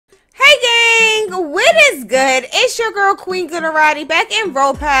What is good? It's your girl Queen Glitterotti back in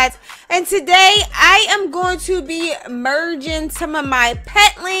Ropets, and today I am going to be merging some of my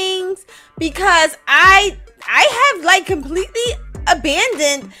petlings because I have like completely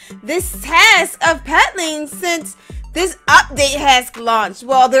abandoned this task of petlings since this update has launched.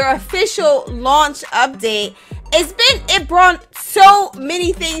 Well, their official launch update. It brought so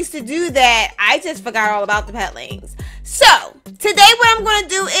many things to do that I just forgot all about the petlings. So today what I'm going to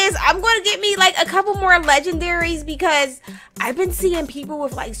do is I'm going to get me like a couple more legendaries because I've been seeing people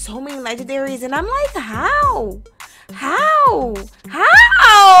with like so many legendaries and I'm like, how?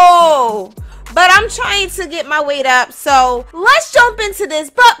 But I'm trying to get my weight up, so let's jump into this.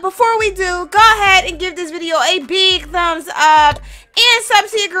 But before we do, go ahead and give this video a big thumbs up and sub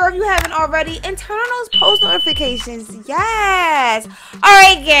to your girl if you haven't already, and turn on those post notifications. Yes.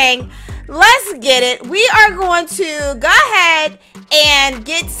 Alright, gang, let's get it. We are going to go ahead and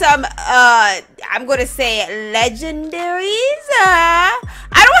get some I'm gonna say legendaries. I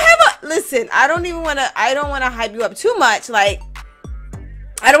don't want to hype you up too much. Like,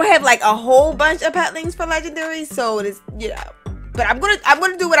 I don't have like a whole bunch of petlings for legendaries, so it is, you know. But I'm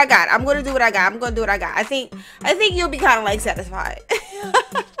gonna do what I got. I'm gonna do what I got. I think you'll be kind of like satisfied.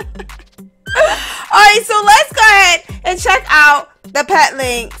 Alright, so let's go ahead and check out the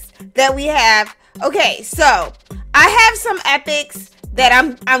petlings that we have. Okay, so I have some epics that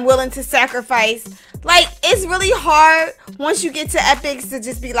I'm willing to sacrifice. Like, it's really hard once you get to epics to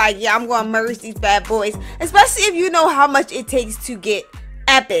just be like, yeah, I'm gonna merge these bad boys, especially if you know how much it takes to get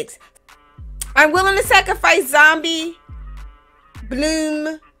epics. I'm willing to sacrifice Zombie,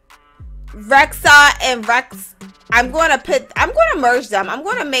 Bloom, Rexa, and Rex. I'm gonna merge them. I'm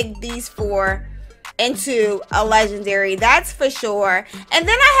gonna make these four into a legendary, that's for sure. And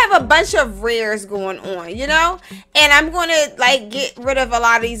then I have a bunch of rares going on, you know, and I'm gonna like get rid of a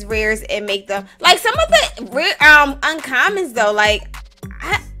lot of these rares and make them like some of the rare uncommons though, like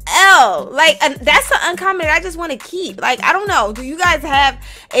that's an uncommon that I just want to keep. Like, I don't know, do you guys have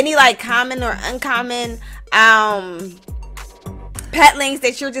any like common or uncommon petlings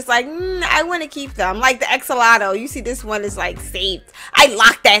that you're just like, I want to keep them? Like the Exolato, you see this one is like saved. I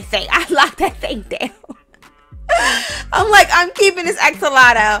locked that thing down. I'm like, I'm keeping this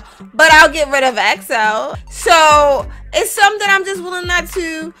Exolato, but I'll get rid of Exo. So it's something I'm just willing not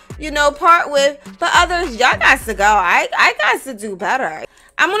to, you know, part with. But others, y'all got to go. I got to do better.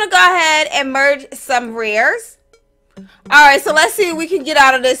 I'm gonna go ahead and merge some rares. All right, so let's see if we can get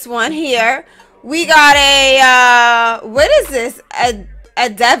out of this one here. We got a what is this? A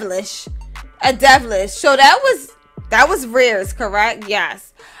devilish. So that was rares, correct?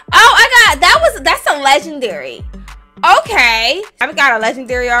 Yes. Oh, that's a legendary. Okay, I've got a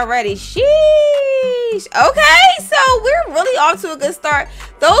legendary already. Sheesh. Okay, so we're really off to a good start.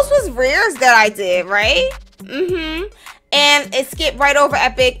 Those was rares that I did, right? And it skipped right over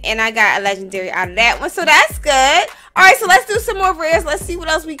epic, and I got a legendary out of that one, so that's good. All right, so let's do some more rares. Let's see what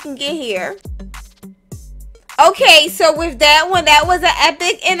else we can get here. Okay, so with that one, that was an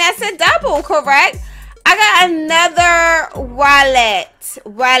epic, and that's a double, correct? I got another wallet.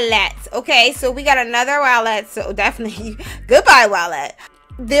 Okay, so we got another wallet, so definitely goodbye wallet.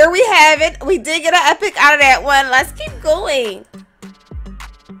 There we have it. We did get an epic out of that one. Let's keep going.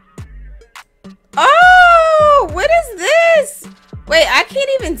 Oh, what is this? Wait, I can't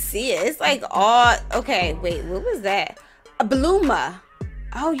even see it. It's like all, okay, wait, what was that? A Bloomer.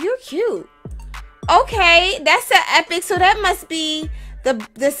 Oh, you're cute. Okay, that's an epic, so that must be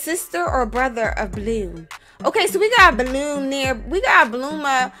the sister or brother of Bloom. Okay, so we got Bloom there. We got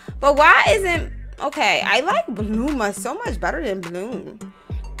Bloomer, but why isn't, okay, I like Bloomer so much better than Bloom.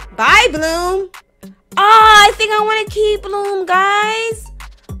 Bye, Bloom. Oh, I think I want to keep Bloom, guys.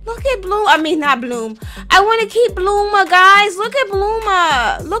 Look at Bloom. I mean, not Bloom. I want to keep Bloomer, guys. Look at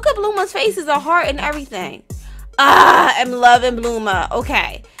Bloomer. Look at Bloomer's face is a heart and everything. I'm loving Bloomer.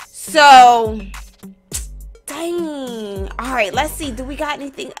 Okay, so dang. All right, let's see. Do we got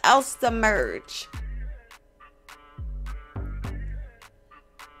anything else to merge?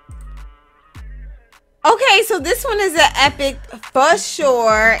 Okay, so this one is an epic for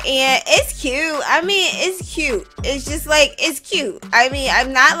sure, and it's cute. I mean, it's cute. It's just like, it's cute. I mean,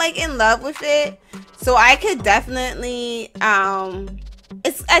 I'm not like in love with it, so I could definitely,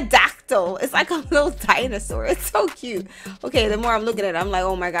 it's a dactyl. It's like a little dinosaur. It's so cute. Okay, the more I'm looking at it, I'm like,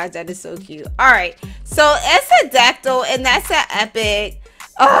 oh my gosh, that is so cute. All right, so it's a dactyl, and that's an epic.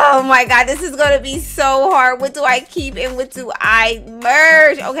 Oh my god, this is gonna be so hard. What do I keep and what do I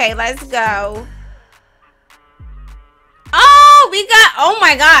merge? Okay, let's go. Oh, we got, oh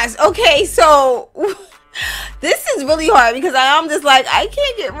my gosh. Okay, so This is really hard because I'm just like, I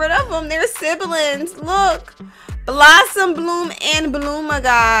can't get rid of them. They're siblings. Look. Blossom, Bloom, and Bloomer,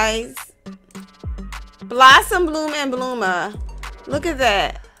 guys. Blossom, Bloom, and Bloomer. Look at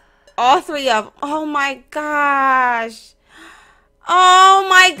that. All three of them. Oh my gosh. Oh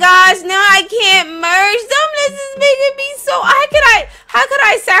my gosh. Now I can't merge them. This is making me so... How could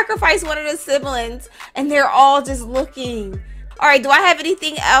I sacrifice one of the siblings? And they're all just looking. Alright, do I have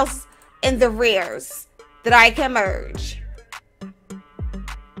anything else in the rares that I can merge?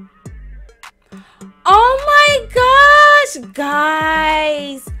 Oh my gosh,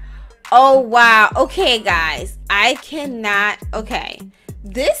 guys. Oh wow. Okay, guys, I cannot. Okay,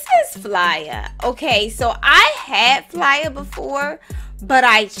 this is Flyer. Okay, so I had Flyer before, but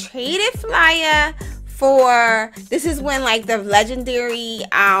I traded Flyer for... This is when like the legendary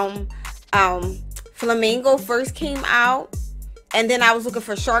Flamingo first came out. And then I was looking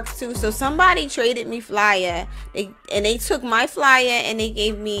for sharks too. So somebody traded me Flyer. They took my Flyer and they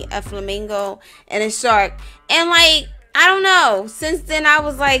gave me a flamingo and a shark. And like, I don't know. Since then I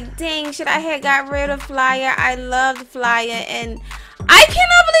was like, dang, should I have got rid of Flyer? I loved Flyer and I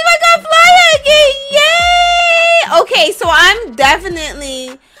cannot believe I got Flyer again. Yay! Okay, so I'm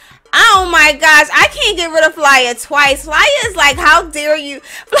definitely... Oh my gosh, I can't get rid of Flyer twice. Flyer is like, how dare you?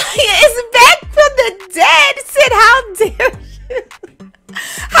 Flyer is back from the dead. Said, how dare you?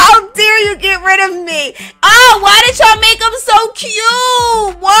 How dare you get rid of me? Oh, why did y'all make him so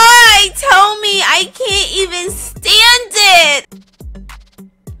cute? Why? Tell me. I can't even stand it.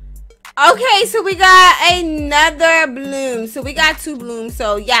 Okay, so we got another bloom. So we got two blooms.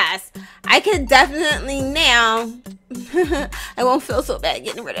 So yes, I could definitely now... I won't feel so bad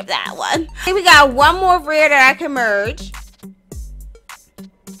getting rid of that one. Okay, we got one more rare that I can merge.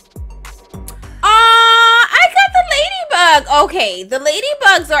 I got the ladybug. Okay, the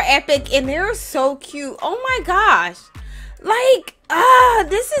ladybugs are epic and they're so cute. Oh my gosh. Like,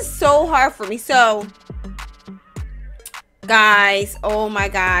 this is so hard for me. So, guys, oh my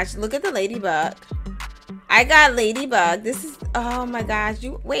gosh, look at the ladybug. I got ladybug. This is, oh my gosh.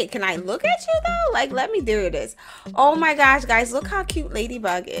 Wait, can I look at you though? Like, let me, there it is. Oh my gosh, guys, look how cute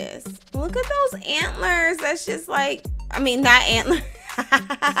ladybug is. Look at those antlers. That's just like, I mean, not antlers.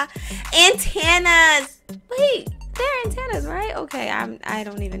 Antennas. Wait, they're antennas, right? Okay, I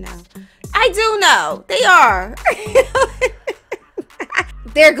don't even know. I do know. They are.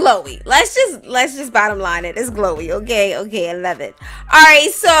 They're glowy. Let's just bottom line it. It's glowy. Okay, I love it. All right,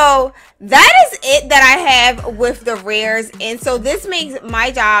 so that is it that I have with the rares, and so this makes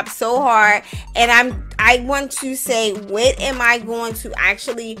my job so hard. And I want to say, when am I going to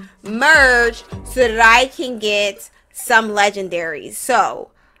actually merge so that I can get some legendaries?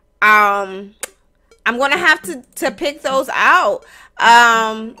 So I'm gonna have to pick those out.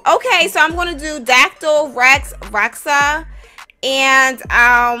 Okay, so I'm gonna do Dactyl, Rex, Rexa, and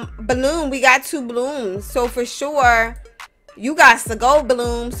Bloom. We got two blooms, so for sure you got to go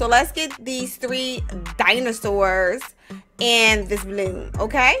Bloom. So let's get these three dinosaurs and this bloom.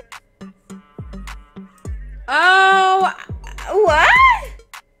 Okay. Oh, what?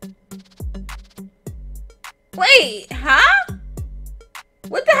 Wait, huh?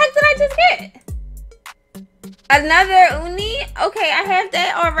 What the heck did I just get? Another Uni? Okay, I have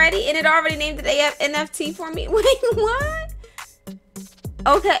that already, and it already named the NFT for me. Wait, what?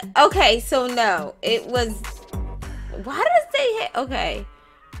 Okay, so no, it was... Why did it say hit?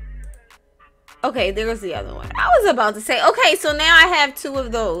 Okay, there's the other one. I was about to say, okay, so now I have two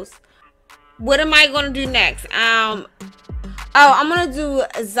of those. What am I going to do next? Oh, I'm going to do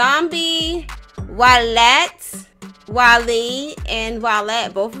Zombie, Wallet, Wally, and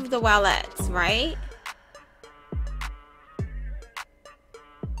Wallet. Both of the Wallets, right?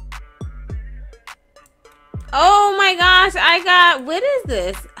 Oh my gosh, I got, what is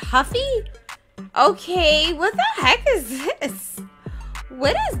this? Huffy? Okay, what the heck is this?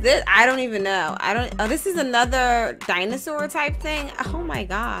 What is this? I don't even know. Oh, this is another dinosaur type thing. Oh my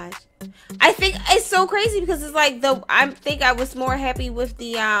gosh. I think it's so crazy because it's like I think I was more happy with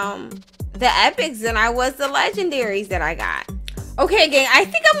the epics than I was the legendaries that I got. Okay, gang, I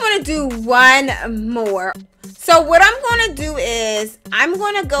think I'm gonna do one more. So what I'm gonna do is I'm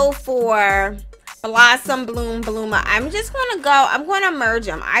gonna go for Blossom, Bloom, Bloomer. I'm gonna merge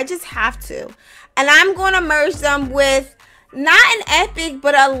them. I just have to. And I'm gonna merge them with not an epic,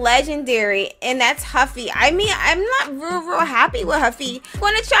 but a legendary, and that's Huffy. I mean, I'm not real happy with Huffy. I'm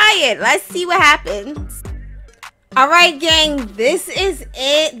gonna try it. Let's see what happens. All right, gang, this is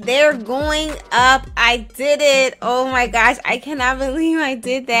it. They're going up. I did it. Oh my gosh, I cannot believe I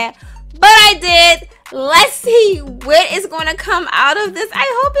did that, but I did. Let's see what is going to come out of this.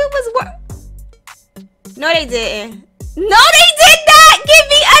 I hope it was worth. No, they didn't. No, they did not give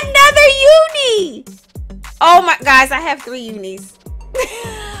me another uni. Oh my, guys, I have 3 unis.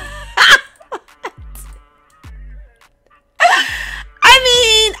 I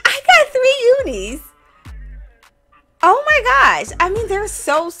mean, I got 3 unis. Oh my gosh. I mean, they're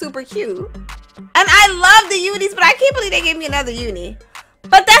so super cute. And I love the unis, but I can't believe they gave me another uni.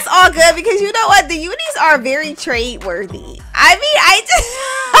 But that's all good because you know what? The unis are very trade worthy. I mean, I just...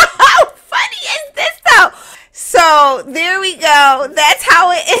 How funny is this though? So there we go. That's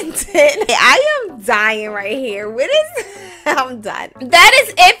how it ended. I am dying right here. What is... I'm done. That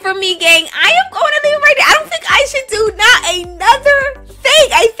is it for me, gang. I am going to leave it right there. I don't think I should do not another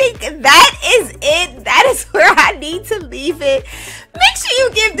thing. I think that is it. That is where I need to leave it. Make sure you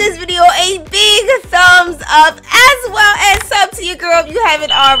give this video a big thumbs up, as well as sub to your girl if you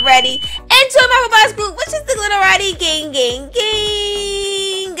haven't already. And join my Ropets group, which is the Glitterotti gang.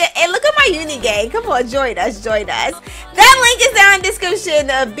 And look at my uni gang. Come on, join us, join us. That link is down in the description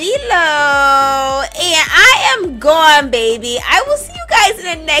below. And I am gone, baby. I will see you guys in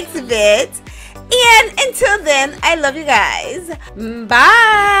the next vid. And until then, I love you guys.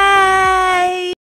 Bye.